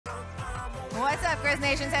What's up, Grizz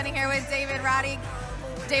Nation? Standing here with David Roddy.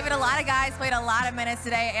 David, a lot of guys played a lot of minutes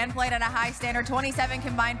today and played at a high standard. 27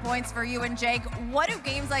 combined points for you and Jake. What do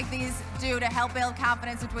games like these do to help build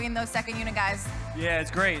confidence between those second unit guys? Yeah,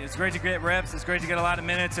 it's great. It's great to get reps. It's great to get a lot of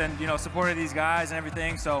minutes and, support of these guys and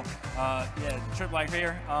everything. So, yeah, trip like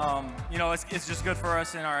here, it's just good for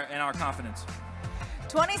us in our confidence.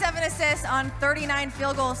 27 assists on 39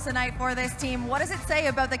 field goals tonight for this team. What does it say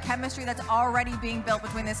about the chemistry that's already being built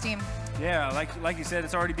between this team? Yeah, like you said,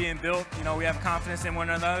 it's already being built. We have confidence in one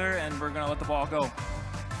another, and we're going to let the ball go.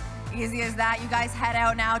 Easy as that. You guys head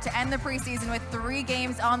out now to end the preseason with 3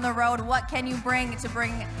 games on the road. What can you bring to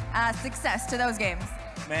bring success to those games?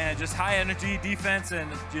 Man, just high energy defense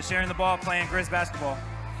and just sharing the ball, playing Grizz basketball.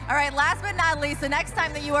 All right, last but not least, the next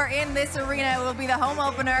time that you are in this arena will be the home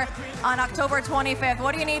opener on October 25th.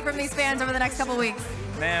 What do you need from these fans over the next couple weeks?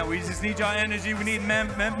 Man, we just need y'all energy. We need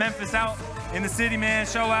Memphis out in the city, man.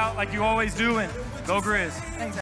 Show out like you always do, and go Grizz. Thanks.